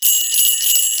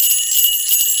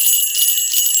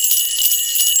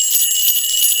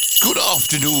Good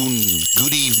afternoon,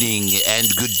 good evening, and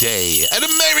good day, and a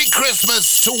Merry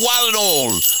Christmas to one and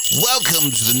all. Welcome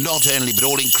to the not only but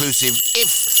all-inclusive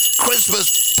If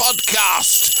Christmas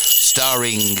podcast,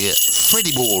 starring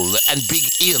Freddie Ball and Big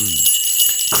Ian.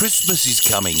 Christmas is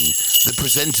coming. The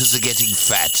presenters are getting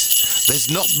fat. There's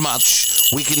not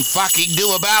much we can fucking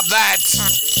do about that.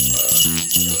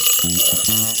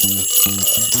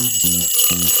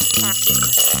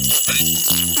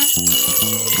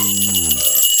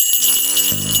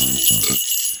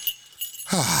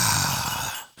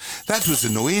 That was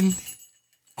annoying.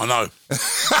 I know.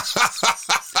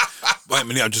 Wait a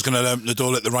minute, I'm just going to open the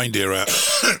door, let the reindeer out.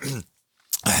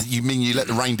 You mean you let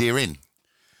the reindeer in?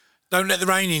 Don't let the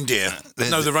rain in, dear.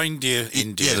 No, the reindeer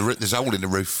in, dear. Yeah, there's a hole in the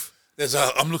roof.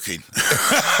 I'm looking.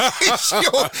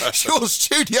 It's your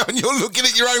studio and you're looking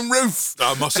at your own roof.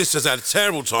 My sister's had a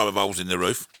terrible time of holes in the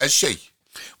roof. Has she?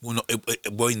 Well,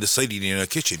 in the ceiling in her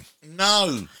kitchen.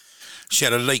 No. She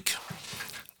had a leak.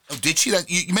 Oh, did she?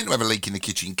 You meant to have a leak in the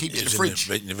kitchen. Keep it in the fridge.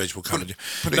 In the vegetable cupboard.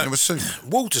 Put it in a soup.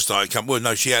 Water started coming. Well,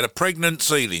 no, she had a pregnant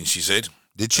ceiling, she said.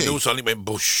 Did she? And all of a sudden it went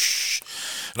bush.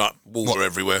 Like water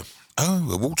everywhere. Oh,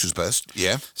 the water's burst.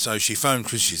 Yeah. So she phoned,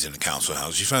 because she's in the council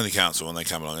house, she phoned the council when they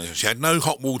came along. She had no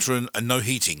hot water and no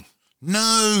heating.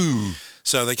 No.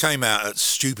 So they came out at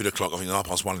stupid o'clock, I think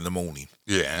 1:30 in the morning.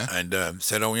 Yeah. And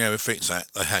said, oh, yeah, we'll fix that.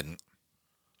 They hadn't.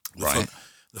 Right.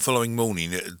 The following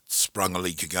morning, it had sprung a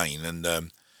leak again, and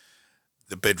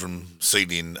the bedroom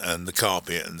ceiling and the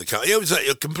carpet and it was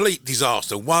a complete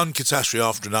disaster. One catastrophe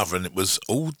after another, and it was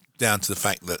all down to the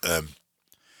fact that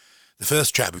the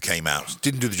first chap who came out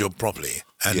didn't do the job properly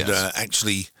and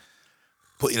actually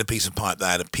put in a piece of pipe that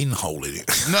had a pinhole in it.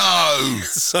 No.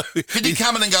 So did he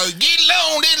come in and go, get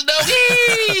along, little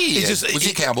doggy? Was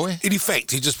he a cowboy? In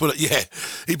effect, he just put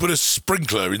he put a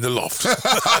sprinkler in the loft.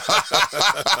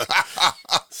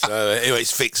 So anyway,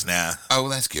 it's fixed now. Oh,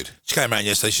 that's good. She came around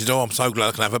yesterday. She said, "Oh, I'm so glad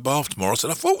I can have a bath tomorrow." I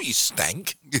said, "I thought you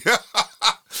stank."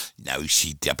 No,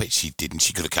 I bet she didn't.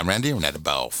 She could have come round here and had a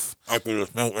bath. I could have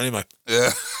smelled anyway.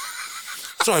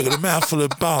 Sorry, I got a mouthful of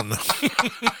bun.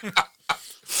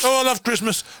 Oh, I love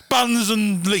Christmas. Buns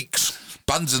and leeks.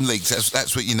 Buns and leeks,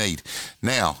 that's what you need.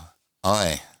 Now,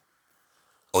 I've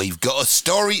got a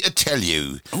story to tell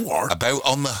you about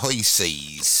on the high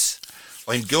seas.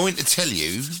 I'm going to tell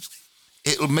you,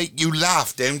 it'll make you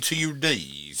laugh down to your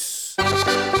knees. I'm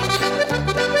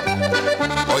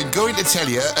going to tell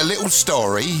you a little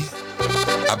story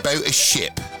about a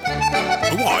ship.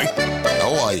 Why?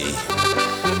 Hawaii.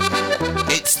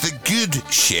 It's the good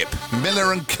ship,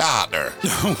 Miller and Carter.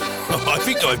 I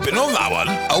think I've been on that one.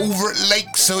 Over at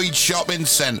Lakeside Shopping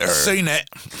Centre. Seen it.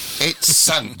 It's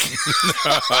sunk.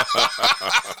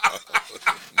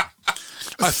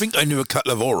 I think I knew a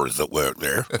couple of oars that worked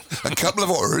there. A couple of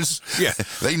oars? Yeah.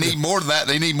 They need more than that.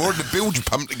 They need more than a bilge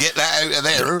pump to get that out of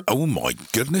there. Oh, my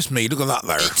goodness me. Look at that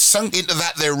there. It sunk into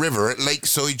that there river at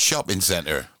Lakeside Shopping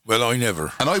Centre. Well, I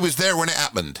never. And I was there when it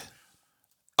happened.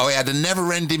 I had a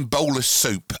never-ending bowl of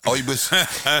soup. I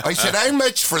said, how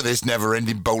much for this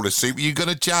never-ending bowl of soup are you going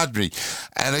to charge me?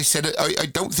 And I said, I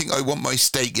don't think I want my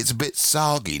steak. It's a bit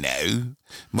soggy now.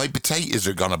 My potatoes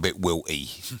are gone a bit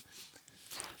wilty.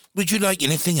 Would you like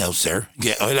anything else, sir?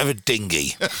 Yeah, I'll have a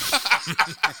dinghy.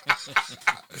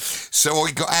 So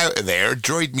I got out of there,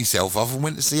 dried myself off and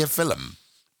went to see a film.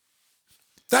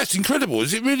 That's incredible.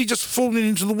 Is it really just falling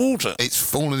into the water? It's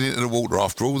fallen into the water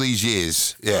after all these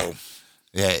years. Yeah. Oh.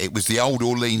 Yeah, it was the Old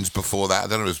Orleans before that. I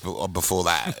don't know if it was before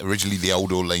that. Originally the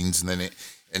Old Orleans, and then it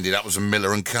ended up as a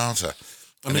Miller and Carter.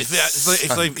 I mean,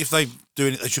 if they do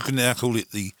it, they should now call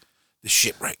it the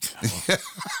shipwreck.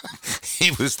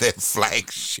 It was their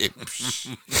flagship.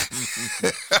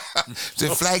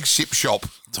 Their flagship shop.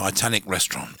 Titanic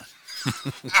restaurant.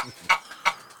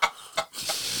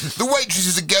 The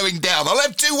waitresses are going down. I'll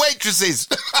have 2 waitresses.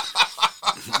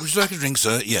 Would you like a drink,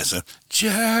 sir? Yes, sir.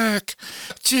 Jack.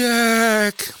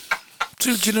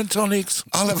 2 gin and tonics.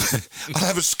 I'll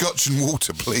have a scotch and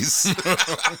water, please.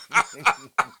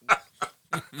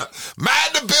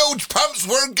 Man, the bilge pumps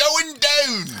were going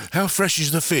down. How fresh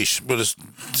is the fish? Well,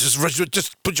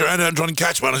 just put your hand out and try and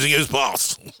catch one as it goes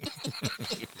past.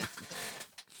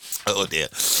 Oh dear.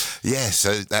 Yeah,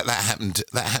 so that happened.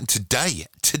 That happened today.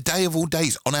 Today of all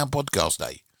days, on our podcast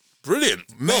day.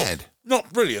 Brilliant. Mad.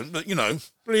 Not brilliant, but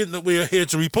brilliant that we are here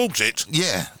to report it.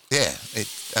 Yeah.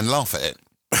 And laugh at it.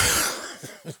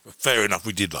 Fair enough,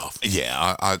 we did laugh.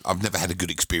 Yeah, I've never had a good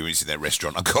experience in their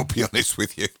restaurant. I've got to be honest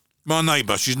with you. My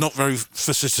neighbour, she's not very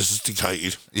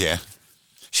sophisticated. Yeah.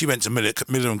 She went to Miller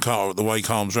and Carter at the Wake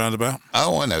Arms roundabout.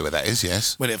 Oh, I know where that is,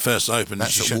 yes. When it first opened.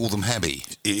 That's at Waltham Abbey.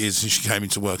 It is, and she came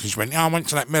into work and she went, I went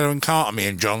to that Miller and Carter, me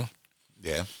and John.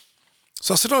 Yeah.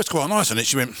 So I said, oh, it's quite nice. And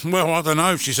she went, well, I don't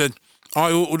know. She said,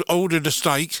 I ordered a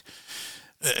steak.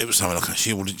 It was something like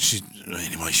she ordered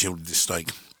this steak.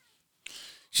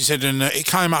 She said, and it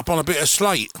came up on a bit of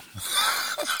slate.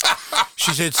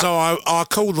 She said, so I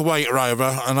called the waiter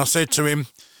over and I said to him,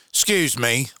 excuse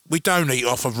me, we don't eat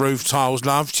off of roof tiles,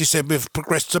 love. She said, we've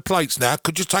progressed to plates now.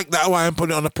 Could you take that away and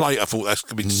put it on a plate? I thought that's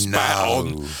been spat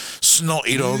on,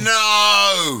 snotted on.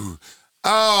 No!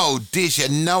 Oh, dear, she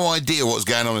had no idea what was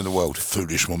going on in the world.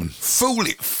 Foolish woman.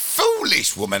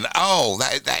 Foolish woman. Oh,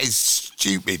 that is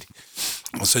stupid.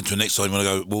 I said to her, next time you want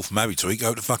to go Wolf Married to eat,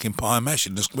 go to fucking Pie and Mash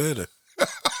in the square there.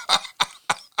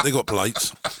 They got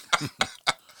plates.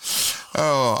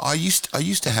 Oh, I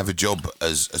used to have a job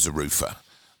as a roofer,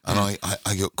 and I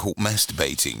got caught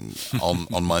masturbating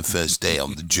on my first day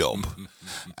on the job,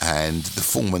 and the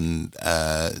foreman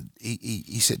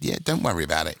he said, yeah, don't worry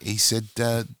about it. He said,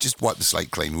 just wipe the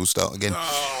slate clean, we'll start again.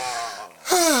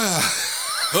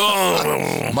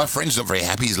 My friend's not very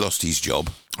happy. He's lost his job.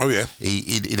 Oh yeah,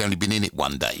 he'd only been in it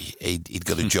one day. He'd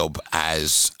got a job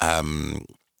as a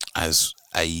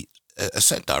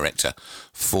set director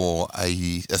for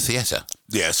a theatre.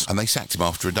 Yes. And they sacked him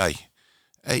after a day.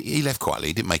 He left quietly.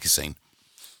 He didn't make a scene.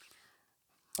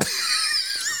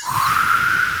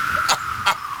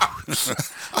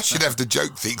 I should have the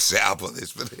joke thing set up on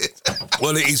this, but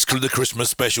well, it is the Christmas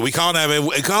special. We can't have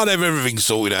everything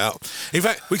sorted out. In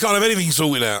fact, we can't have anything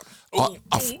sorted out. I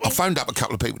phoned up a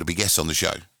couple of people to be guests on the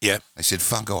show. Yeah. They said,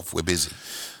 fuck off, we're busy.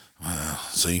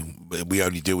 See, we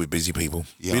only deal with busy people.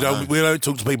 Yeah, we don't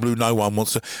talk to people who no one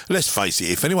wants to. Let's face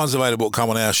it, if anyone's available to come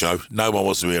on our show, no one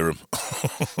wants to hear them.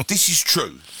 This is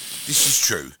true.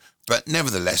 But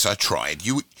nevertheless, I tried.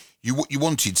 You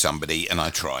wanted somebody, and I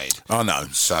tried. I know.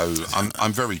 So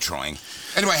I'm very trying.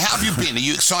 Anyway, how have you been? Are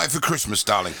you excited for Christmas,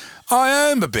 darling? I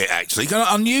am a bit, actually.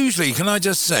 Unusually, can I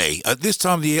just say, at this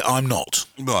time of the year, I'm not.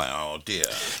 Right, oh dear.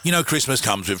 You know, Christmas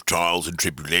comes with trials and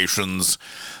tribulations,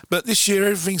 but this year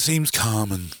everything seems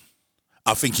calm, and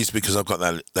I think it's because I've got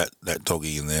that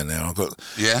doggy in there now. I've got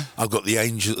the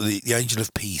angel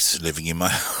of peace living in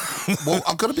my. Well,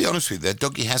 I've got to be honest with you. The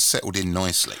doggy has settled in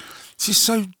nicely. She's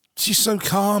so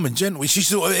calm and gentle. She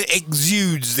sort of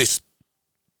exudes this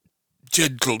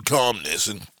gentle calmness,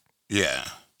 and yeah.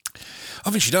 I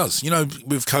think she does. You know,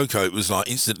 with Coco, it was like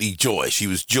instantly joy. She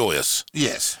was joyous.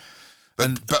 Yes.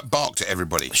 But barked at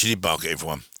everybody. She did bark at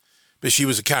everyone. But she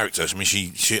was a character. I mean,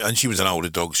 she was an older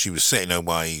dog. She was set in her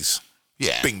ways.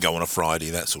 Yeah. Bingo on a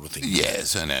Friday, that sort of thing.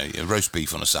 Yes, I know. Roast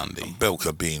beef on a Sunday.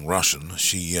 Belka, being Russian,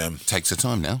 she takes her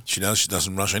time now. She does. She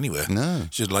doesn't rush anywhere. No.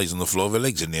 She just lays on the floor with her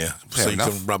legs in the air, Fair so enough.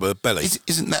 you can rub her belly.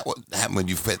 Isn't that what happened when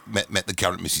you met the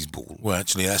current Mrs. Ball? Well,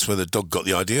 actually, that's where the dog got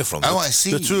the idea from. Oh, I see.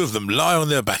 The two of them lie on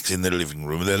their backs in the living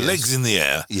room with their legs in the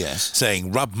air,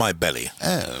 saying, "Rub my belly."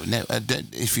 Oh no!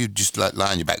 If you just lie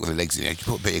on your back with the legs in the air, you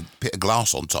put a bit of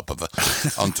glass on top of her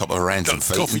hands and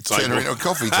feet. Coffee table. Turn her into a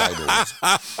coffee table.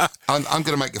 I'm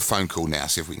going to make a phone call now,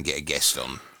 see if we can get a guest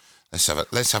on. Let's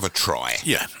have a try.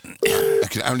 Yeah. I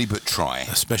can only but try.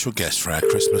 A special guest for our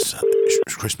Christmas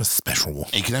special.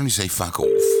 He can only say fuck off.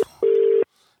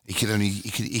 He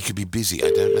could be busy.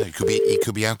 I don't know. He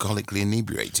could be alcoholically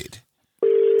inebriated.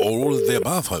 Or all of the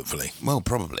above, hopefully. Well,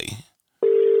 probably.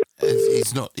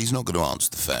 He's not going to answer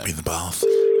the phone. In the bath.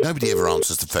 Nobody ever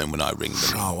answers the phone when I ring them.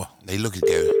 Shower. They look and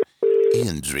go,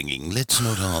 Ian's ringing. Let's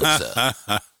not answer.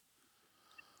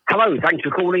 Hello, thanks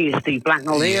for calling. It's Steve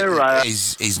Blacknell here.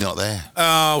 He's not there.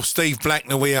 Oh, Steve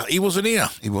Blacknell here. He wasn't here.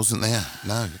 He wasn't there.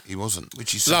 No, he wasn't.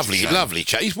 Which is lovely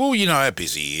chat. Well, you know how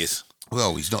busy he is.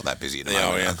 Well, he's not that busy at the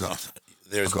moment.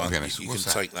 There's one. You can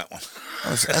take that one.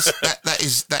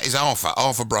 That is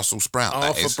Arthur Brussels sprout.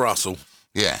 Arthur Brussels.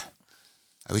 Yeah,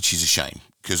 which is a shame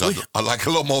because I like a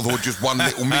lot more than just one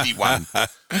little mini one.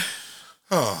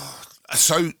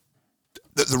 So.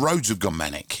 The roads have gone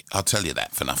manic. I'll tell you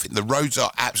that for nothing. The roads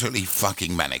are absolutely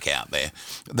fucking manic out there.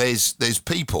 There's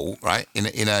people right in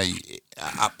a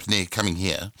up near coming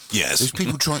here. Yes. There's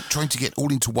people trying to get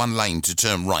all into one lane to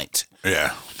turn right.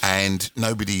 Yeah. And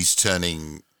nobody's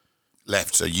turning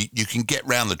left, so you can get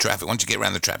round the traffic. Once you get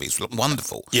round the traffic, it's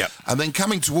wonderful. Yeah. And then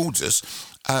coming towards us,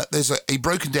 there's a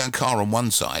broken down car on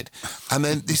one side, and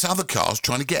then this other car's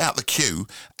trying to get out the queue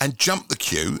and jump the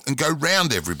queue and go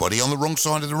round everybody on the wrong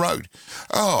side of the road.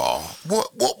 Oh, what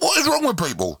is wrong with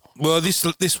people? Well,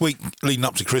 this week leading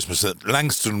up to Christmas at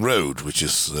Langston Road, which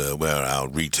is where our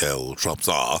retail shops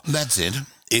are. That's it.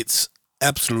 It's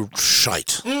absolute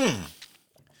shite.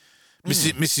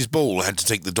 Mrs. Ball had to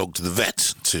take the dog to the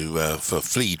vet for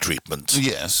flea treatment.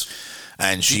 Yes.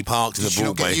 And she parked in the Did she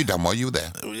not Broadway. get you done while you were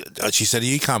there? She said, "Are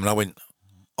you coming?" I went,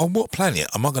 "On what planet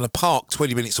am I going to park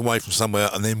 20 minutes away from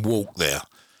somewhere and then walk there?"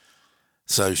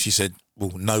 So she said,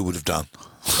 well, no would have done.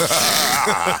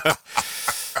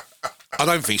 I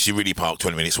don't think she really parked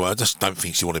 20 minutes away. I just don't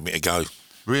think she wanted me to go.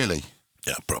 Really?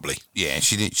 Yeah, probably. Yeah,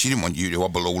 she didn't want you to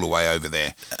hobble all the way over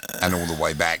there and all the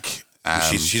way back.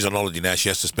 She's on holiday now. She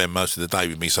has to spend most of the day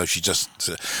with me, so she just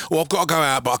said, well, I've got to go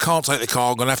out, but I can't take the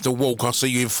car. I'm going to have to walk. I'll see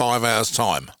you in 5 hours'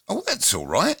 time. Oh, that's all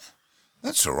right.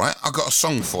 That's all right. I've got a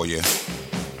song for you.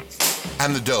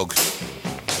 And the dog.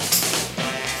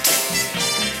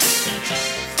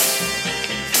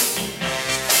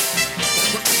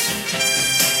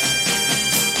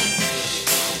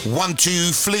 Want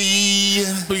to flee?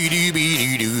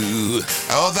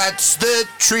 Oh, that's the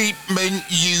treatment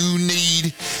you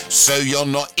need, so you're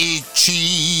not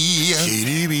itchy.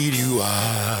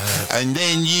 And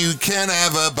then you can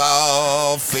have a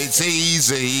bath. It's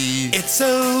easy. It's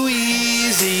so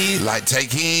easy. Like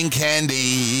taking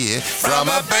candy from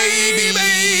a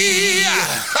baby.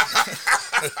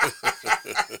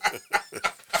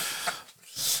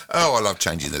 Oh, I love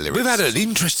changing the lyrics. We've had an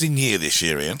interesting year this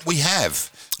year, Ian. We have.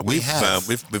 We've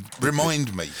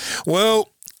Remind me. Well,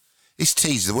 this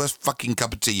tea's the worst fucking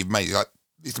cup of tea you've made. Like,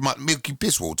 it's like milky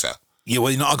piss water. yeah,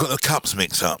 well, I got the cups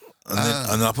mixed up. And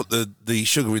then I put the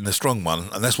sugar in the strong one,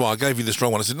 and that's why I gave you the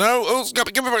strong one. I said, no,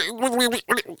 give me back.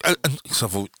 And so I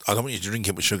thought, I don't want you to drink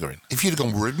it with sugar in. If you'd have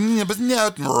gone, but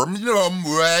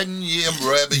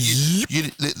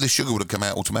the sugar would have come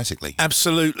out automatically.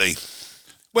 Absolutely.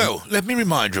 Well, let me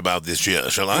remind you about this year,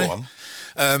 shall I? Go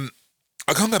on.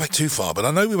 I can't go back too far, but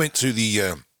I know we went to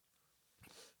the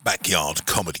backyard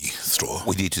comedy store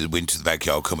We need to went to the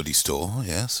backyard comedy store.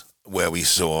 Yes. where we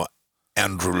saw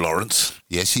Andrew Lawrence.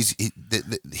 Yes,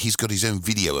 he's got his own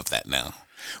video of that now.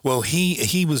 Well,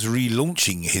 he was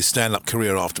relaunching his stand-up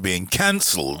career after being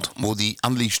cancelled. Well, the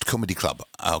Unleashed Comedy Club,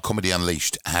 Comedy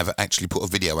Unleashed, have actually put a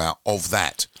video out of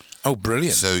that. Oh,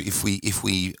 brilliant. So if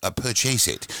we purchase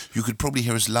it, you could probably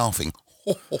hear us laughing.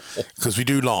 Because we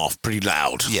do laugh pretty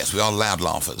loud. Yes, we are loud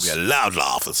laughers. We are loud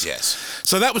laughers. Yes.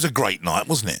 So that was a great night,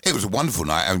 wasn't it? It was a wonderful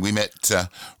night, and we met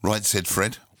Right Said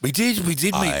Fred. We did meet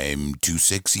I'm too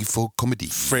sexy for comedy.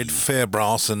 Fred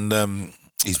Fairbrass and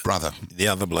His brother. the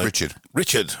other bloke.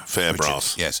 Richard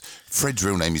Fairbrass. Yes. Fred's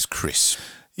real name is Chris.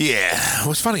 Yeah.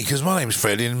 Well, it's funny because my name's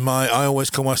Fred and I always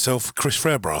call myself Chris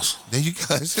Fairbrass. There you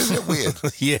go. Isn't it weird?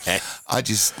 Yeah. I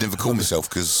just never call myself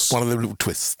because One of the little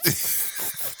twists.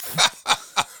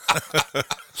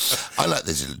 I like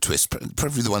those little twists,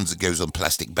 preferably the ones that goes on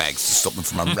plastic bags to stop them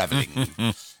from unravelling.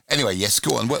 Anyway, yes,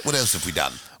 go on. What else have we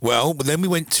done? Well, but then we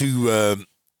went to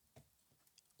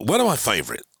one of my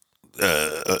favourite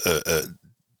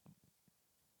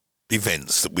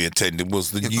events that we attended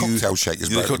was the new Cocktail Shakers.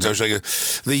 the Cocktail Shaker,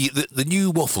 the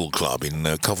new Waffle Club in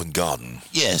Covent Garden.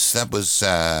 Yes, that was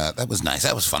nice.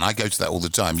 That was fun. I go to that all the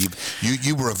time.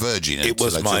 You were a virgin. It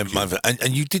was until I took you. and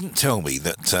you didn't tell me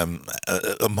that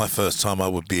on my first time I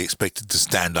would be expected to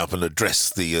stand up and address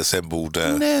the assembled.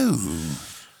 No,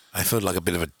 I felt like a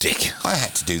bit of a dick. I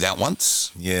had to do that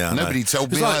once. Yeah, I Nobody know.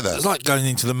 told me It's like, either. It's like going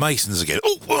into the Masons again.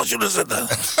 Oh, well, I should have said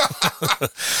that.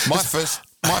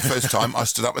 My first time, I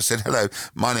stood up and said, "Hello,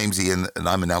 my name's Ian, and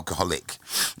I'm an alcoholic,"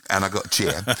 and I got a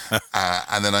cheer.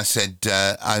 And then I said,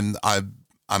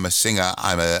 "I'm a singer,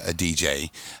 I'm a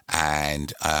DJ,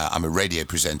 and I'm a radio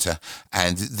presenter.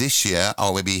 And this year,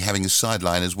 I'll be having a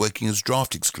sideline as working as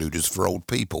draft excluders for old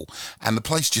people." And the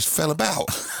place just fell about.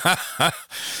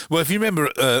 Well, if you remember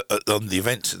on the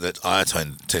event that I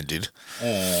attended,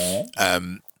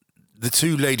 the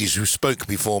two ladies who spoke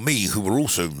before me, who were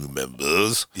also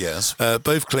members, Yes.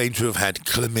 both claimed to have had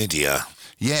chlamydia.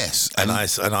 Yes, And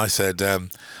I said,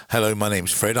 hello, my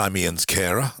name's Fred, I'm Ian's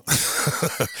carer.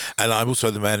 And I'm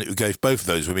also the man who gave both of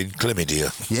those women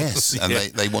chlamydia. yes, and Yeah.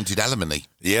 they wanted alimony.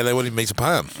 Yeah, they wanted me to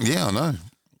pay them. Yeah, I know.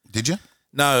 Did you?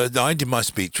 No, I did my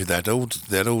speech with that old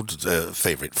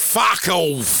favourite. Fuck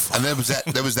off! And there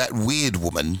was that weird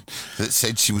woman that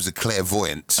said she was a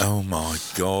clairvoyant. Oh my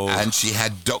God! And she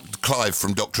had Clive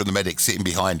from Doctor and the Medic sitting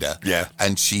behind her. Yeah.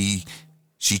 And she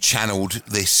channeled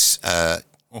this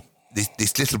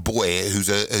this little boy who's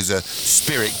a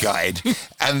spirit guide,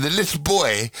 and the little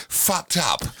boy fucked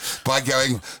up by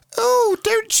going, "Oh,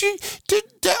 aren't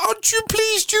you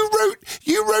pleased you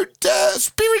wrote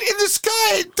Spirit in the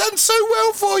Sky? It's done so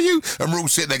well for you." And we're all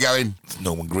sitting there going,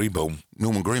 Norman Greenbaum.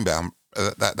 Norman Greenbaum.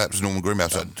 That was Norman Greenbaum.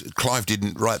 So Clive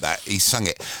didn't write that; he sung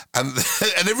it, and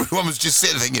and everyone was just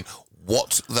sitting there thinking,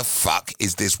 "What the fuck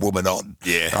is this woman on?"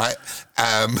 Yeah. Right.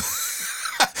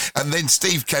 And then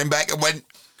Steve came back and went,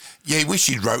 Yeah, he wished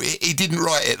he'd wrote it. He didn't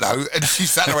write it, though. And she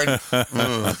sat there and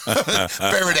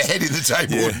buried her head in the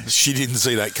table. Yeah, she didn't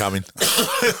see that coming.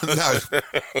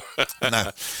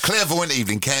 No. Clairvoyant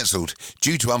evening cancelled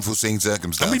due to unforeseen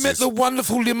circumstances. And we met the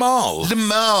wonderful Limal.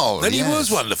 Limal. And yes. he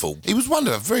was wonderful. He was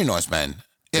wonderful. Very nice man.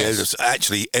 Yeah, Yes. there's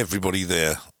actually everybody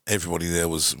there. Everybody there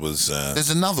was There's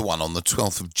another one on the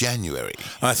 12th of January.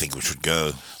 I think we should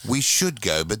go. We should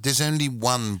go, but there's only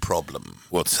one problem.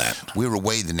 What's that? We're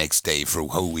away the next day for a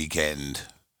whole weekend.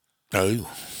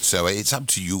 Oh. So it's up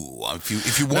to you.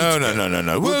 If you want to go.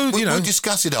 No. Well, We'll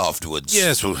discuss it afterwards.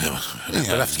 Yes, we'll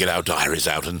have to get our diaries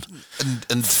out and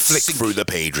flick through the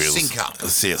page reels. Sync up.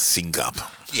 Sync up.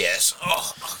 Yes.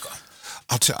 Oh, God.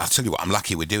 I'll tell you what, I'm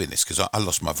lucky we're doing this because I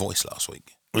lost my voice last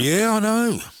week. Yeah, I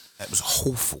know. That was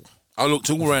awful. I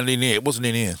looked all around in here. It wasn't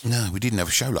in here. No, we didn't have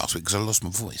a show last week because I lost my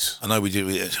voice. I know we do.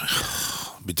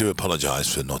 We do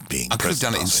apologise for not being I could have present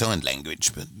done it in last week. sign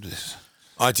language, but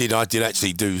I did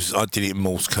actually do. I did it in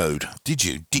Morse code. did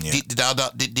you? Da da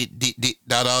diddly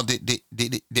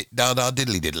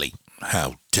diddly.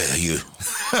 How dare you?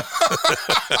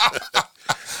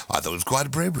 I thought it was quite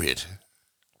appropriate.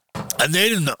 And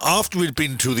then after we'd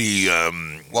been to the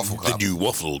Waffle Club. the new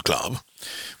Waffle Club,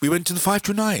 we went to the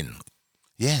 529.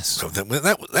 Yes, So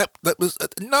that was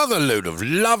another load of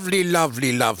lovely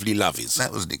lovies.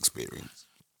 that was an experience.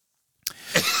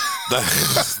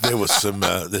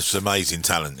 There's some amazing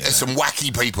talent there. There's some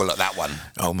wacky people at that one.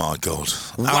 Oh my god!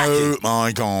 Wacky. Oh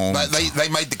my god! But they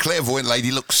made the clairvoyant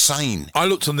lady look sane. I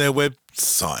looked on their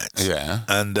website. Yeah.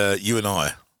 And you and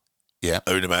I Yeah.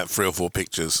 own about 3 or 4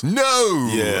 pictures. No.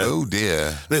 Yeah. Oh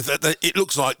dear. It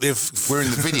looks like they've. We're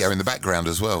in the video in the background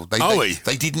as well. Are we?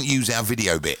 They didn't use our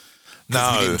video bit.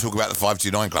 'Cause No. We didn't talk about the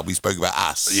 529 Club. We spoke about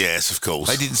us. Yes, of course.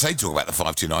 They didn't say talk about the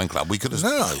 529 Club. We could have.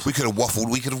 No. We could have waffled.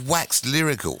 We could have waxed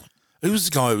lyrical. Who was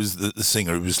the guy who was the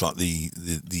singer who was like the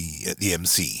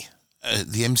MC?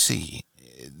 The MC.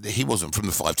 He wasn't from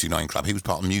the 529 Club. He was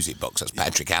part of the Music Box. That's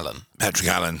Patrick Allen. Patrick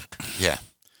Allen. Yeah.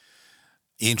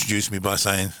 He introduced me by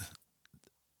saying,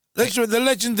 the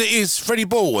legend that is Freddie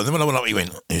Ball. And then when I went up, he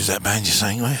went, who's that band you're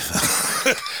saying with?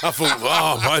 I thought,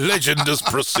 my legend has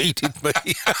preceded me.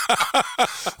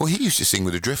 Well, he used to sing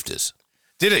with the Drifters.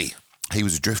 Did he? He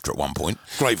was a drifter at one point.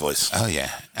 Great voice. Oh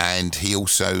yeah, and he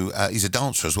also he's a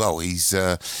dancer as well. He's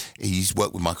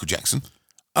worked with Michael Jackson.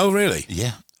 Oh, really?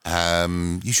 Yeah.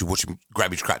 You should watch him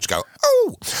grab his crutch, go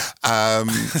oh,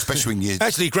 especially when you.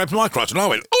 Actually, he grabbed my crutch and I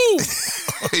went, oh,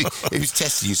 he was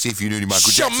testing you, see if you knew any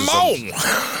Michael Jackson songs.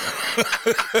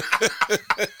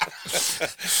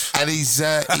 And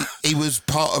he was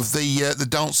part of the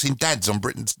Dancing Dads on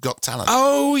Britain's Got Talent.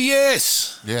 Oh,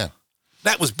 yes. Yeah,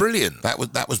 That was brilliant. that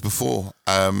was before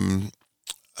Simon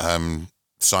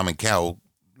Cowell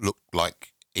looked like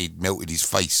he'd melted his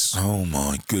face. Oh,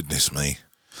 my goodness me.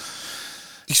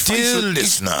 His Dear face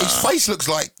listener. his face looks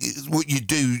like what you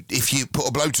do if you put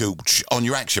a blowtorch on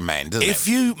your Action Man, doesn't If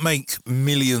you make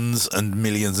millions and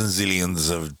millions and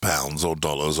zillions of pounds or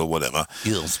dollars or whatever, it?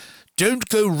 Yes. don't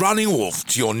go running off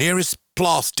to your nearest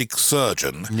plastic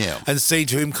surgeon No. and say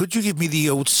to him, could you give me the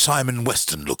old Simon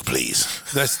Weston look, please?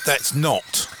 That's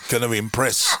not going to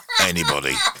impress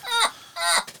anybody.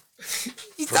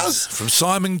 He does. From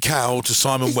Simon Cowell to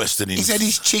Simon Weston. He's had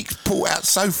his cheeks pulled out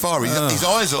so far. His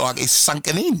eyes are like it's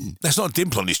sunken in. That's not a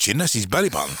dimple on his chin, that's his belly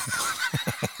button.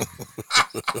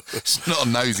 It's not a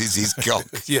nose, it's his cock.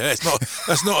 Yeah,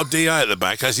 that's not a DA at the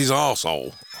back, that's his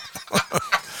arsehole.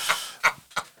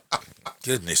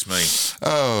 Goodness me.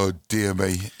 Oh, dear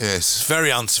me. Yes. It's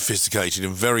very unsophisticated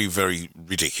and very, very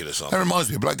ridiculous. That reminds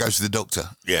me, a bloke goes to the doctor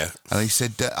Yeah. and he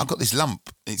said, I've got this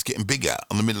lump. It's getting bigger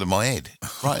on the middle of my head.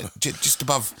 Right, just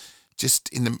above,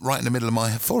 right in the middle of my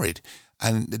forehead.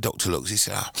 And the doctor looks, he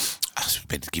said, I was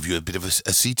better to give you a bit of a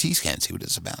CT scan, see what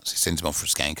it's about. So he sends him off for a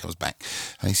scan, comes back.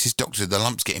 And he says, doctor, the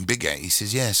lump's getting bigger. He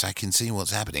says, yes, I can see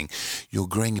what's happening. You're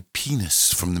growing a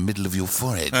penis from the middle of your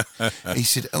forehead. He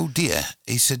said, oh dear.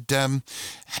 He said,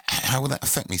 how will that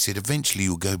affect me? He said, eventually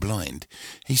you'll go blind.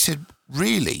 He said,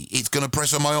 really? It's going to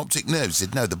press on my optic nerve? He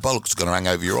said, no, the bollock's going to hang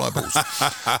over your eyeballs.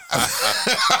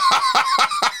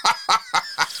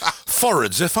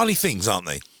 Foreheads, they're funny things, aren't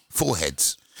they?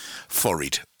 Foreheads.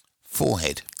 Forehead.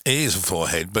 Forehead. It is a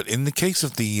forehead, but in the case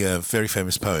of the very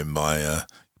famous poem by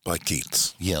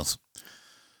Keats, Yes.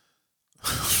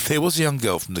 there was a young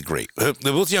girl from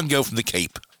the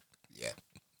Cape Yeah.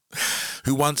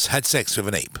 who once had sex with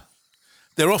an ape.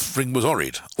 Their offspring was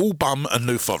horrid, all bum and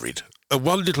no forehead, and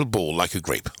one little ball like a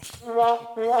grape.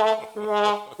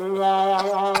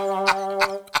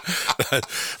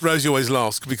 Rosie always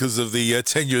laughs because of the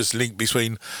tenuous link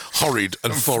between horrid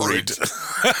and forehead.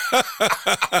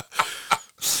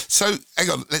 So, hang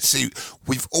on, let's see.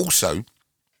 We've also,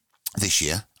 this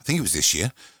year, I think it was this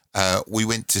year, we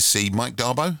went to see Mike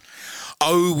Darbo.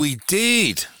 Oh, we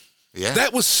did. Yeah.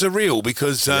 That was surreal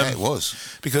because It was.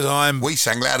 because We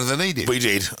sang louder than he did. we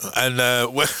did, and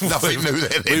Nothing new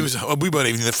then. we weren't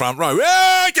even in the front row.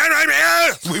 Ah, get over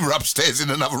here! We were upstairs in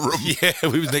another room. Yeah,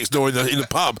 we was next door in the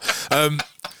pub.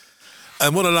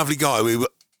 And what a lovely guy.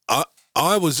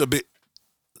 I was a bit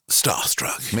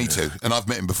starstruck. Me too. And I've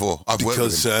met him before. I've worked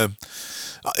with Because him.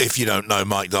 if you don't know,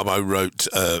 Mike Darbo wrote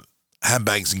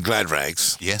Handbags and Glad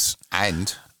Rags, Yes.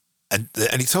 And and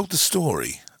he told the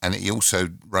story. he also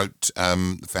wrote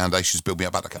the Foundation's Build Me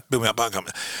Up Buttercup. Build Me Up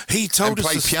Buttercup. He told And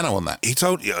us played piano on that. He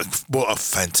told what a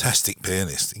fantastic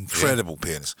pianist, incredible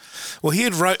pianist. Well, he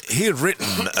had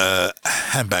written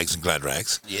Handbags and Glad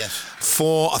Rags. Yes.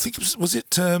 For I think it was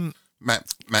it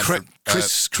Manfred,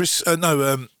 Chris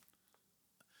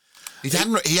he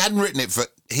hadn't written it for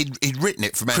he'd written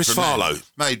it for Manfred Chris Mann. Farlow.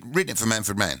 No, he'd written it for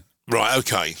Manfred Mann. Right,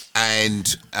 okay.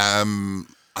 And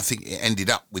I think it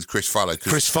ended up with Chris Farlow.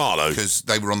 Chris Farlow. Because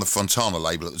they were on the Fontana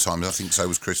label at the time. I think so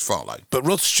was Chris Farlow. But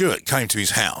Rod Stewart came to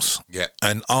his house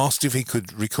and asked if he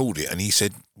could record it, and he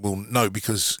said, well, no,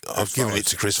 because I've given it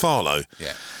to Chris Farlow.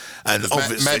 Yeah. And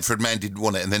obviously, Manfred Mann didn't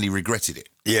want it, and then he regretted it.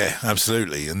 yeah,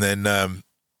 absolutely. And then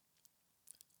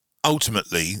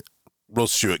ultimately, Rod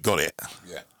Stewart got it,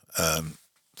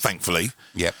 thankfully.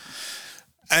 Yep.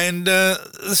 And the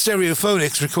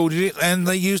Stereophonics recorded it, and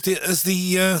they used it as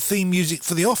the theme music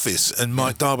for The Office. And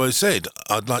Mike Darbo said,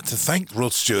 I'd like to thank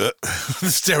Rod Stewart, the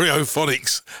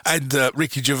Stereophonics, and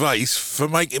Ricky Gervais for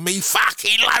making me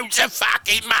fucking loads of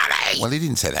fucking money. Well, he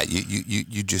didn't say that.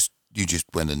 You just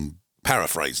went and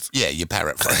Paraphrased. yeah, you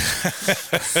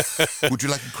paraphrased. Would you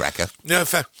like a cracker? No,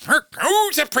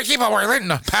 who's a pretty boy, then?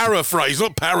 Paraphrase,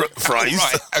 not paraphrase.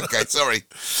 Right. Okay. Sorry.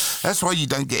 That's why you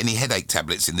don't get any headache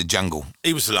tablets in the jungle.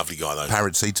 He was a lovely guy, though.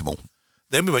 Paracetamol.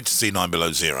 Then we went to see 9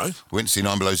 Below Zero. We went to see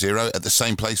 9 Below Zero at the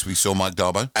same place we saw Mike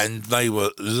Darbo. And they were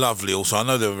lovely also. I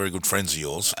know they were very good friends of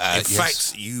yours. In yes.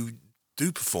 fact, you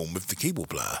do perform with the keyboard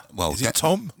player. Well, is it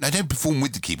Tom? No, I don't perform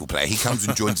with the keyboard player. He comes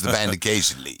and joins the band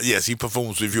occasionally. Yes, he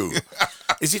performs with you.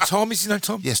 Is it Tom? Is he no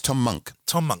Tom? Yes, Tom Monk.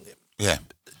 Tom Monk. Yeah.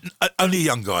 Only a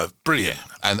young guy. Brilliant.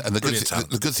 And the good, Brilliant talent.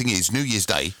 the good thing is, New Year's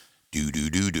Day,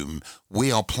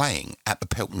 we are playing at the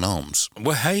Pelton Arms.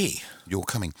 Well, hey. You're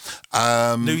coming.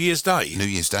 New Year's Day. New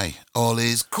Year's Day. All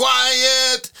is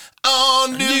quiet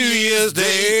on New Year's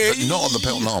Day. But not on the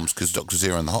Pelton Arms, because Dr.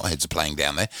 Zero and the Hotheads are playing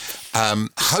down there.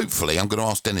 Hopefully, I'm going to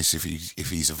ask Dennis if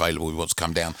he's available, he wants to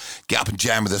come down, get up and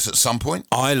jam with us at some point.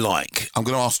 I'm going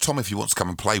to ask Tom if he wants to come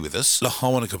and play with us. the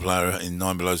harmonica player in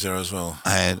 9 Below Zero as well.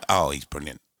 And, he's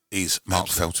brilliant. He's Mark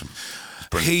Feltham.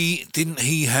 He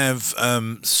have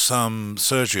some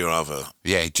surgery or other?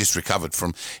 Yeah, he just recovered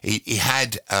from. He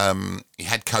had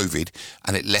COVID,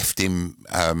 and it left him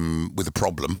with a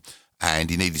problem, and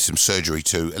he needed some surgery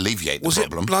to alleviate the problem.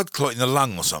 Was it blood clot in the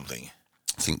lung or something?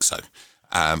 I think so.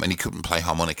 And he couldn't play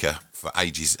harmonica for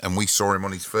ages, and we saw him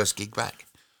on his first gig back.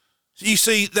 You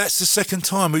see, that's the second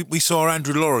time we saw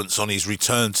Andrew Lawrence on his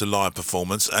return to live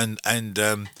performance, and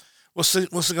what's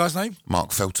the guy's name?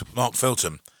 Mark Feltham. Mark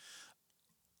Feltham.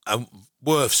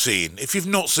 Worth seeing. If you've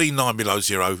not seen 9 Below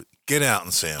Zero, get out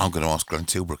and see him. I'm going to ask Glenn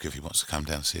Tilbrook if he wants to come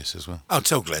down and see us as well. I'll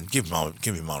tell Glenn. Give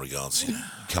him my regards. Yeah.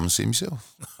 Come and see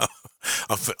himself.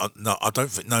 I don't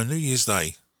think. No, New Year's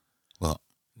Day. What?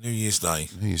 New Year's Day.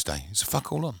 New Year's Day. It's a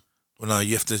fuck all on. Well, no,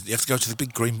 you have to go to the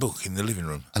big green book in the living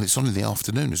room. And it's on in the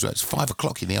afternoon as well. It's 5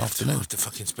 o'clock in the afternoon. I have to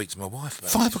fucking speak to my wife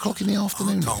about 5 o'clock in the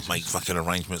afternoon. I can't make fucking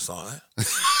arrangements like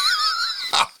that.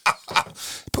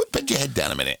 Put your head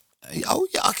down a minute. Oh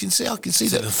yeah, I can see that.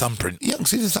 The thumbprint. Yeah, I can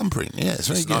see the thumbprint. Yeah, it's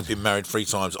very good. I've been married 3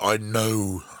 times. I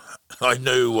know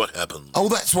what happened. Oh,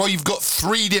 that's why you've got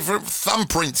 3 different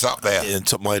thumbprints up there. Yeah, the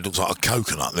top of my head looks like a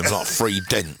coconut. There's like 3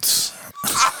 dents.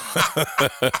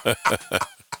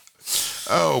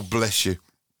 Oh, bless you.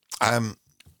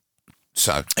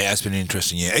 So it has been an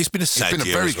interesting year. It's been a sad year. It's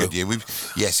been a very good year.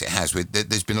 Yes, it has.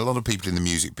 There's been a lot of people in the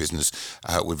music business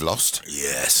we've lost.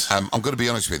 Yes. I'm going to be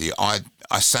honest with you.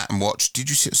 I sat and watched. Did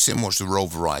you sit and watch the Royal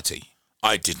Variety?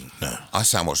 I didn't. No. I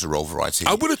sat and watched the Royal Variety.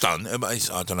 I would have done. I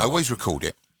don't know. I always record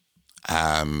it.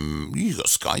 You got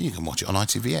Sky. You can watch it on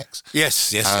ITVX.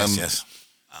 Yes.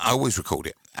 I always record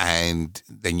it, and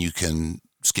then you can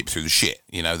skip through the shit,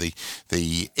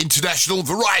 the international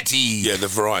variety. Yeah, the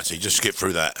variety. Just skip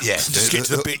through that. Yeah, just get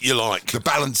to the bit you like. The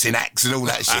balancing acts and all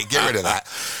that shit. Get rid of that.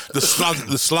 The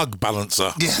slug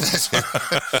balancer. Yeah, that's it.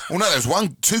 Well, no, there was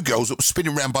 2 girls that were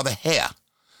spinning around by the hair.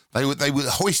 They were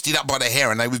hoisted up by the hair,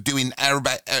 and they were doing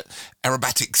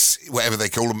aerobatics, whatever they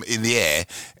call them, in the air,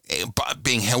 but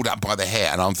being held up by the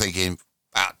hair. And I'm thinking,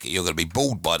 Fuck, you're going to be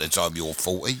bald by the time you're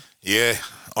 40. Yeah,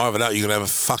 either that or you're going to have a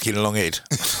fucking long head.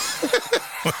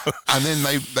 And then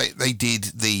they did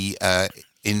the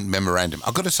in memorandum.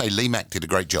 I've got to say, Lee Mack did a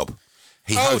great job.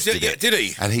 He hosted it. Did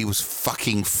he? And he was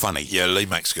fucking funny. Yeah, Lee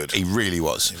Mack's good. He really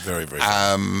was. Very, very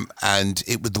funny. And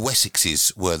it was the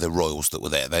Wessexes were the royals that were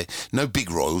there. No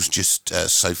big royals, just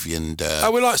Sophie and...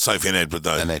 we like Sophie and Edward,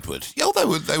 though. And Edward. Yeah, they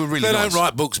were really They nice. don't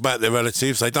write books about their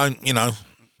relatives. They don't, No,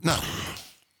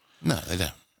 they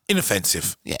don't.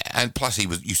 Inoffensive. Yeah, and plus he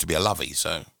used to be a lovey,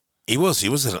 so... He was a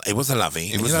lovey.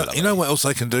 He was a lovey. You know what else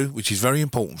they can do, which is very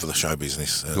important for the show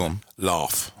business? Go on.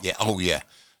 Laugh. Yeah. Oh, yeah.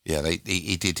 Yeah.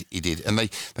 He did, and they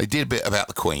did a bit about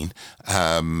the Queen,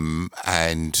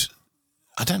 and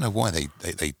I don't know why they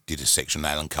did a section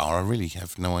on Alan Carr. I really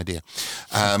have no idea.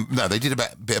 No, they did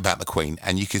a bit about the Queen,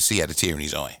 and you could see he had a tear in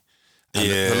his eye. And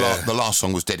the last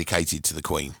song was dedicated to the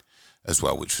Queen as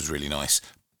well, which was really nice.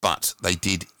 But they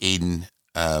did in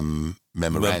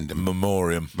memorandum.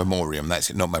 Memoriam, that's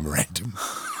it, not memorandum.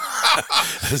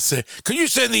 Can you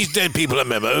send these dead people a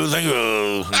memo? Thank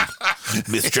you,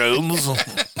 Miss Jones.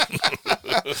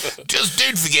 Just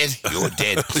don't forget you're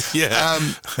dead. Yeah.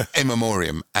 In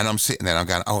memoriam, and I'm sitting there and I'm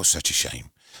going, oh, it's such a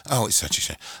shame. Oh, it's such a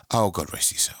shame. Oh, God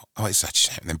rest his soul. Oh, it's such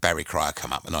a shame. And then Barry Cryer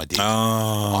come up and I did.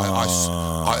 I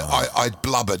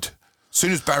blubbered. As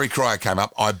soon as Barry Cryer came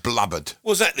up, I blubbered.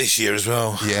 Was that this year as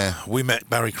well? Yeah. We met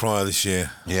Barry Cryer this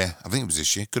year. Yeah, I think it was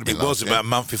this year. Could have been It was about a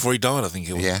month before he died, I think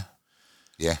it was. Yeah.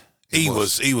 Yeah. He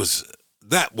was.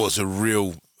 That was a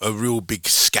real big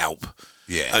scalp.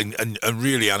 Yeah. And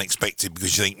really unexpected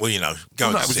because you think, well, it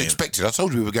was expected. I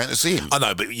told you we were going to see him. I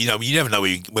know, but you never know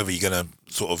whether you're going to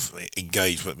sort of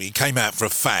engage. But he came out for a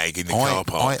fag in the car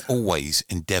park. I always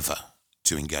endeavour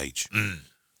to engage. Mm.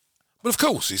 Well, of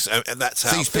course, that's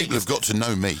how these people have got to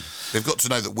know me. They've got to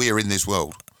know that we're in this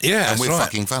world. Yeah, and we're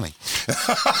fucking funny.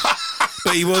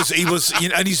 But he was,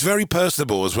 and he's very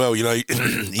personable as well. He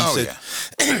said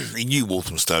he knew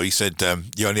Walthamstow. He said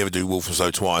you only ever do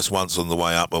Walthamstow twice, once on the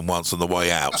way up and once on the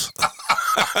way out.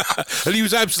 And he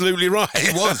was absolutely right.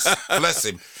 He was. Bless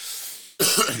him.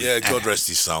 Yeah, God rest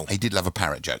his soul. He did love a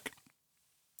parrot joke.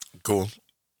 Go on.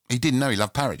 He didn't know he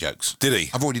loved parrot jokes. Did he?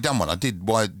 I've already done one. I did.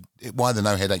 Why the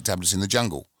no headache tablets in the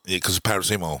jungle? Yeah, because of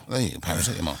paracetamol. There you go,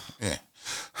 paracetamol. Yeah.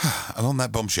 And on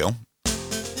that bombshell.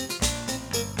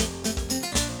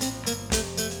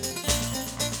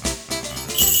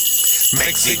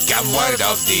 Mexican word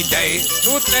of the day.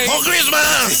 For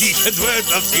Christmas! Mexican word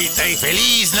of the day.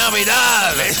 Feliz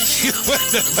Navidad!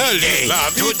 Feliz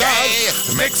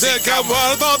Navidad! Mexican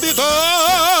word of the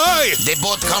day! They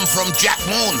both come from Jack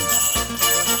Moon.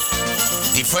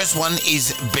 The first one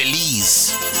is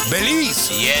Belize. Belize?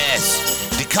 Yes.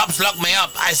 The cops locked me up.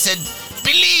 I said,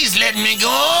 please let me go.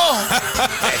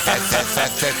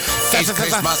 It's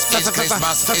Christmas, it's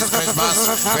Christmas, it's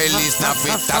Christmas. Feliz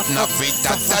Navidad,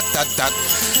 Navidad,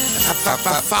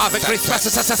 Father Christmas.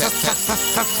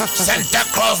 Santa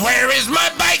Claus, where is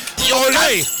my bike?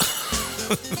 Ole!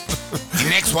 The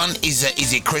next one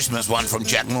is a Christmas one from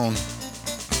Jack Moon.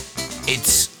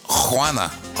 It's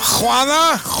Juana.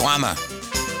 Juana.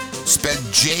 Spelled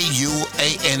Juana.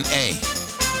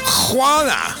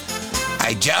 Juana.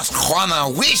 I just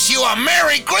wanna wish you a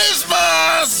Merry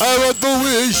Christmas! I want to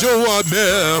wish you a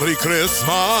Merry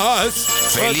Christmas.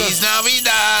 Feliz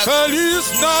Navidad!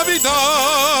 Feliz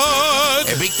Navidad!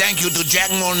 A big thank you to Jack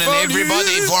Moon and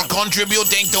everybody for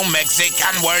contributing to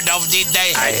Mexican Word of the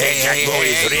Day. I think Jack Moon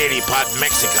is really part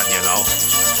Mexican,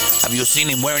 Have you seen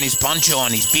him wearing his poncho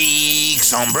and his big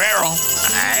sombrero?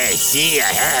 I see, I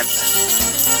have.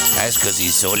 That's because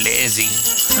he's so lazy.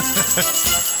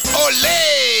 Ole!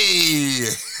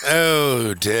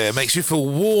 Oh dear, it makes you feel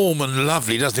warm and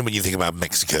lovely, doesn't it, when you think about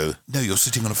Mexico? No, you're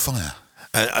sitting on a fire.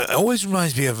 It always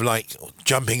reminds me of like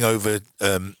jumping over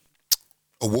a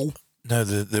wall. No,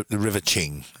 the River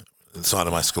Ching, the side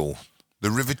of my school. The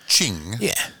River Ching.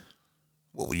 Yeah.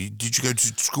 What? Did you go to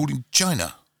school in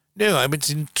China? No, I went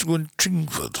to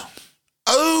Tringford.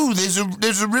 Oh, there's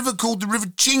a river called the River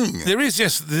Ching. There is,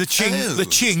 yes, the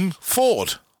Ching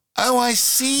Ford. Oh, I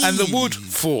see. And the Wood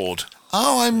Ford.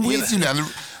 Oh, I'm with you now.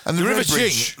 And the River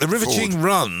Ching. The River Ching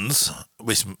runs.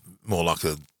 It's more like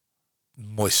a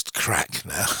moist crack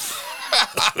now.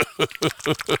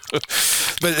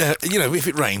 But if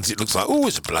it rains, it looks like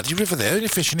it's a bloody river there. You're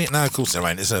fishing it now. Of course, there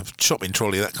ain't. It's a shopping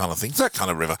trolley, that kind of thing. It's that kind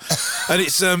of river, and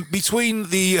it's between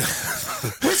the.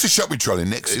 Where's the shopping trolley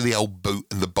next to the old boot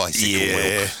and the bicycle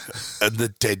wheel? And the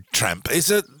dead tramp. It's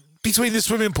between the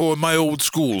swimming pool and my old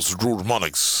school's Rural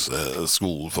Monarchs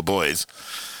school for boys.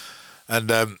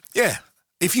 And,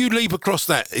 if you leap across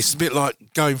that, it's a bit like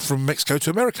going from Mexico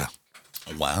to America.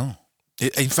 Wow.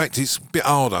 In fact, it's a bit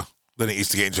harder than it is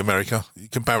to get into America.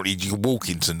 Comparatively, you can walk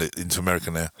into America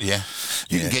now. Yeah.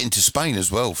 You can get into Spain as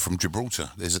well from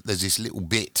Gibraltar. There's this little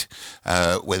bit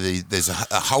where there's a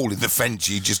hole in the fence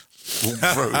you just walk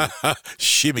through.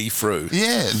 Shimmy through.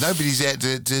 Yeah, nobody's there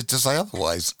to say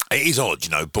otherwise. It is odd,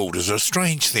 borders are a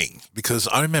strange thing, because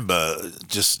I remember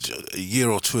just a year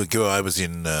or two ago I was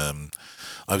in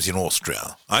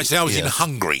Austria. Actually, I was in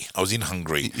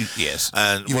Hungary. Yes.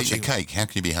 And you eat a cake. How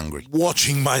can you be hungry?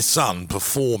 Watching my son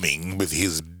performing with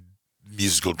his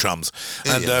musical drums.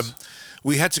 And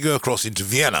we had to go across into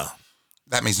Vienna.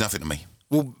 That means nothing to me.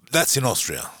 Well, that's in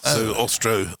Austria. So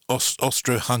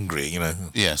Austro-Hungary,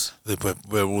 Yes.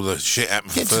 Where all the shit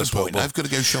happened for the First World War. I've got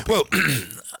to go shopping. Well,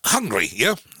 Hungary,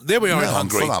 yeah. There we are in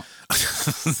Hungary. I'm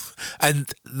full up.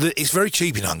 And it's very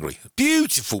cheap in Hungary.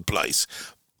 Beautiful place.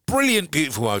 Brilliant,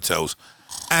 beautiful hotels.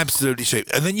 Absolutely cheap.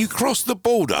 And then you cross the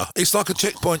border. It's like a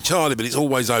checkpoint Charlie, but it's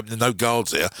always open and no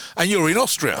guards there. And you're in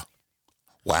Austria.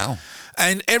 Wow.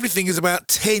 And everything is about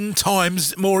 10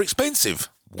 times more expensive.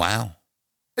 Wow.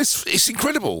 It's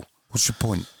incredible. What's your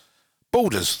point?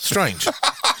 Borders, strange.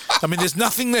 I mean, there's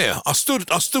nothing there. I stood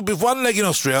with one leg in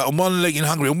Austria and one leg in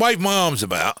Hungary and waved my arms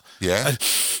about. Yeah. And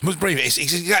was breathing. It's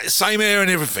exactly the same air and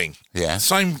everything. Yeah.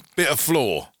 Same bit of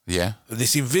floor. Yeah. And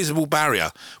this invisible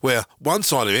barrier where one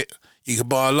side of it you can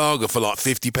buy a lager for like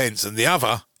 50 pence and the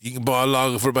other you can buy a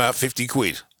lager for about 50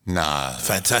 quid. No.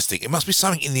 Fantastic. It must be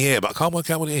something in the air, but I can't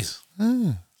work out what it is.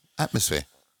 Atmosphere.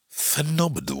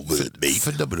 Phenomenal word, mate.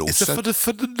 Phenomenal. It's a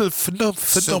phenomenon.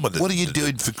 So what are you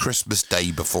doing for Christmas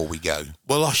Day before we go?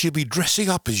 Well, I shall be dressing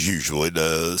up as usual in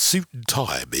a suit and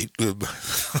tie, mate.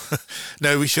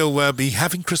 No, we shall be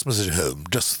having Christmas at home,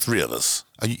 just the three of us.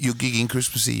 You're gigging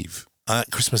Christmas Eve?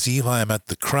 Christmas Eve, I am at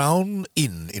the Crown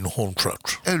Inn in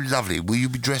Hornchurch. Oh, lovely. Will you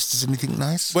be dressed as anything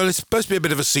nice? Well, it's supposed to be a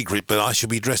bit of a secret, but I shall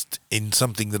be dressed in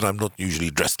something that I'm not usually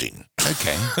dressed in.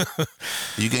 Okay. Are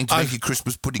you going to make a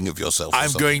Christmas pudding of yourself?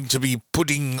 I'm going to be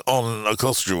putting on a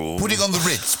costume. Putting on the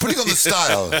Ritz. Putting on the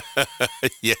style.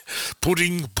 Yeah,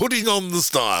 putting on the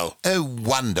style. Oh,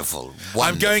 wonderful.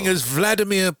 I'm going as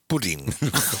Vladimir Pudding.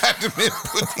 Vladimir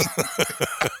Pudding.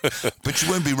 But you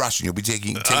won't be rushing. You'll be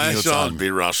taking your time. I shan't be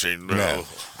rushing. No.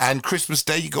 And Christmas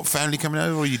Day, you got family coming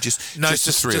over, or you just No, just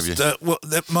the three of you? well,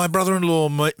 my brother-in-law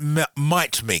might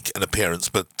make an appearance,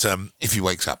 but If he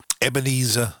wakes up.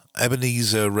 Ebenezer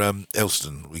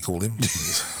Elston, we call him.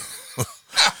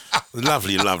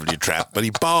 Lovely chap, but he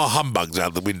bar humbugs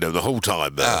out the window the whole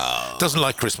time. Doesn't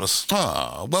like Christmas.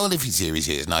 Oh, well, if he's here,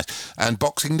 it's nice. And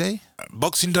Boxing Day?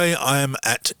 Boxing Day, I am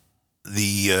at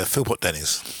the Philpott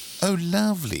Denny's. Oh,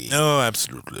 lovely. Oh,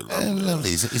 absolutely lovely. Oh,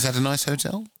 lovely. Is that a nice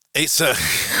hotel? It's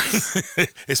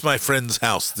it's my friend's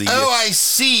house. I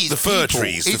see. The fir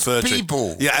trees. It's the fir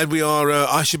people. Tree. Yeah, and we are.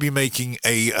 I should be making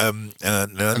an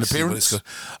appearance.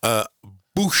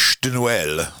 Bûche de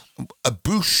Noël. A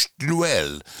bûche de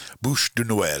Noël. Bûche de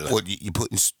Noël. What, you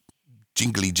putting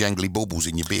jingly jangly baubles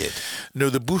in your beard? No,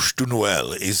 the Bûche de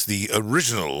Noël is the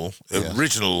original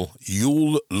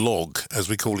Yule log, as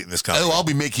we call it in this country. Oh, I'll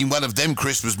be making one of them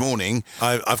Christmas morning.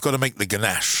 I've got to make the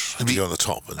ganache to go on the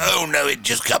top. Oh, no, it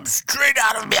just comes straight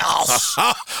out of my house.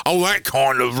 Oh, that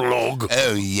kind of log.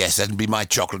 Oh, yes, that'd be my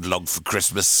chocolate log for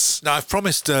Christmas. Now, I've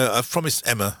promised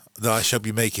Emma that I shall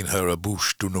be making her a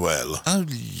Bûche de Noël. Oh,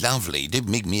 lovely. Don't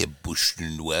make me a Bûche de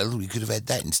Noël. We could have had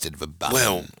that instead of a bun.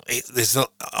 Well, there's a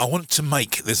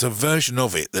version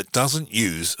of it that doesn't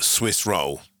use Swiss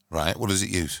roll. Right, what does it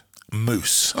use?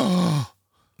 Mousse.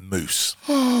 Mousse.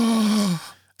 And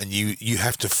you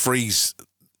have to freeze,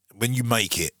 when you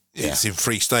make it, it's in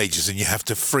 3 stages, and you have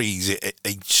to freeze it at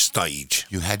each stage.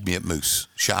 You had me at mousse.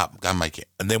 Shut up, go and make it.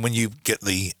 And then when you get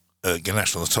the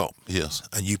ganache on the top, yes,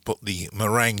 and you put the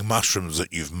meringue mushrooms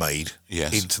that you've made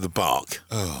into the bark,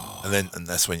 and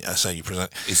that's how you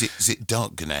present it. Is it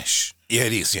dark ganache? Yeah,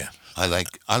 it is. Yeah, I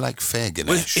like fair ganache.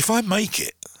 Well, if I make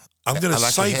it, I'm going to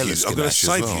save you. I'm going to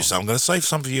save you some. I'm going to save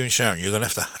some for you and Sharon. You're going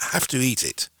to have to eat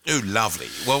it. Oh, lovely.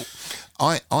 Well,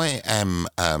 I am.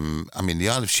 I'm in the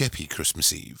Isle of Sheppey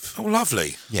Christmas Eve. Oh,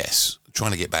 lovely. Yes,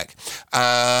 trying to get back,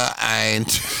 and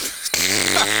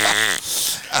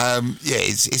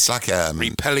it's like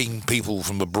repelling people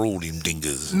from abroad in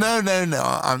dingers. No.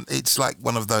 It's like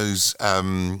one of those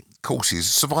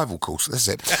courses, survival course. That's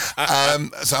it.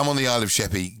 So I'm on the Isle of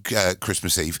Sheppey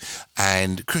Christmas Eve,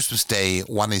 and Christmas Day.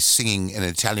 One is singing in an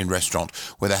Italian restaurant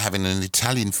where they're having an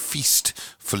Italian feast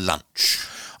for lunch.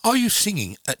 Are you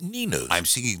singing at Nino's? I'm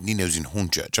singing Nino's in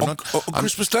Hornchurch. On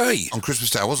Christmas Day? On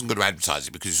Christmas Day. I wasn't going to advertise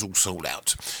it because it's all sold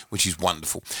out, which is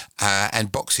wonderful.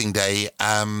 And Boxing Day,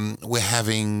 we're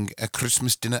having a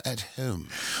Christmas dinner at home.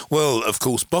 Well, of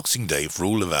course, Boxing Day, for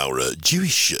all of our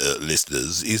Jewish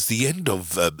listeners, is the end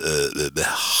of the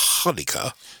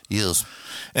Hanukkah. Yes.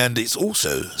 And it's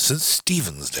also St.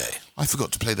 Stephen's Day. I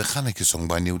forgot to play the Hanukkah song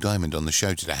by Neil Diamond on the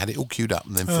show today. I had it all queued up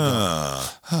and then forgot.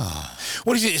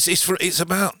 What is it?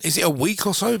 Is it a week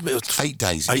or so? 8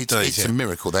 days. 8 days, It's a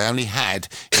miracle. They only had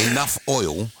enough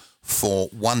oil for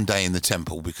one day in the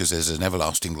temple because there's an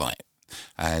everlasting light.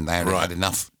 And they only had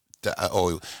enough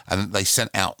oil. And they sent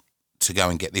out to go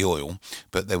and get the oil,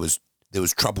 but there was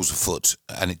troubles afoot,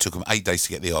 and it took them 8 days to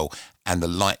get the oil, and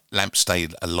the lamp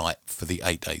stayed alight for the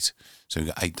 8 days. So we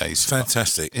got 8 days.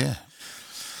 Fantastic. Yeah.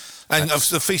 And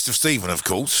the Feast of Stephen, of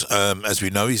course, as we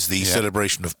know, is the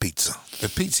celebration of pizza. The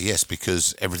pizza, yes,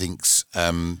 because everything's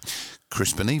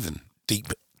crisp and even.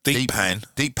 Deep pan.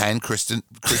 Deep pan, crisp and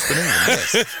even,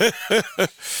 yes.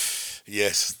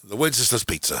 Yes, the Wenceslas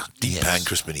pizza. Deep pan,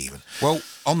 crisp and even. Well,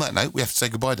 on that note, we have to say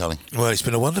goodbye, darling. Well, it's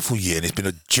been a wonderful year, and it's been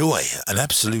a joy, an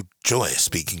absolute joy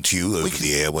speaking to you over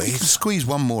the airwaves. We can squeeze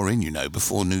one more in,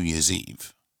 before New Year's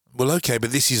Eve. Well, okay,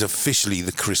 but this is officially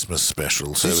the Christmas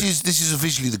special. So this is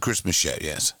officially the Christmas show,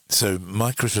 yes. So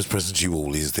my Christmas present to you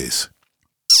all is this.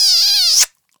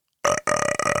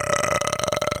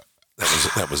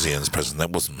 That was Ian's present.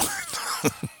 That wasn't mine.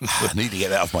 I need to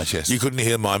get that off my chest. You couldn't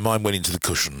hear mine. Mine went into the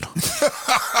cushion.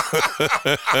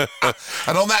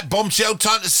 And on that bombshell,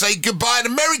 time to say goodbye and a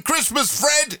Merry Christmas,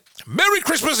 Fred. Merry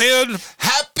Christmas, Ian.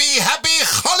 Happy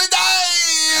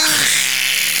holidays.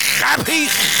 Happy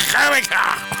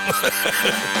Hanukkah!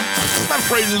 My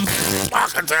friend,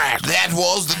 that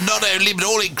was the Not Only But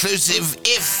All-Inclusive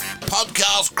If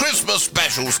Podcast Christmas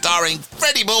Special starring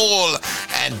Freddie Ball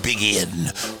and Big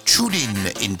Ian. Tune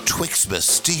in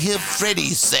Twixmas to hear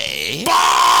Freddie say,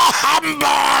 Bah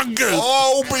humbug!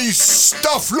 I'll be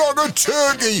stuffed like a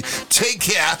turkey. Take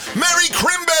care. Merry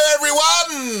Crimbo,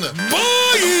 everyone!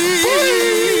 Bye!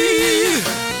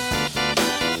 Bye!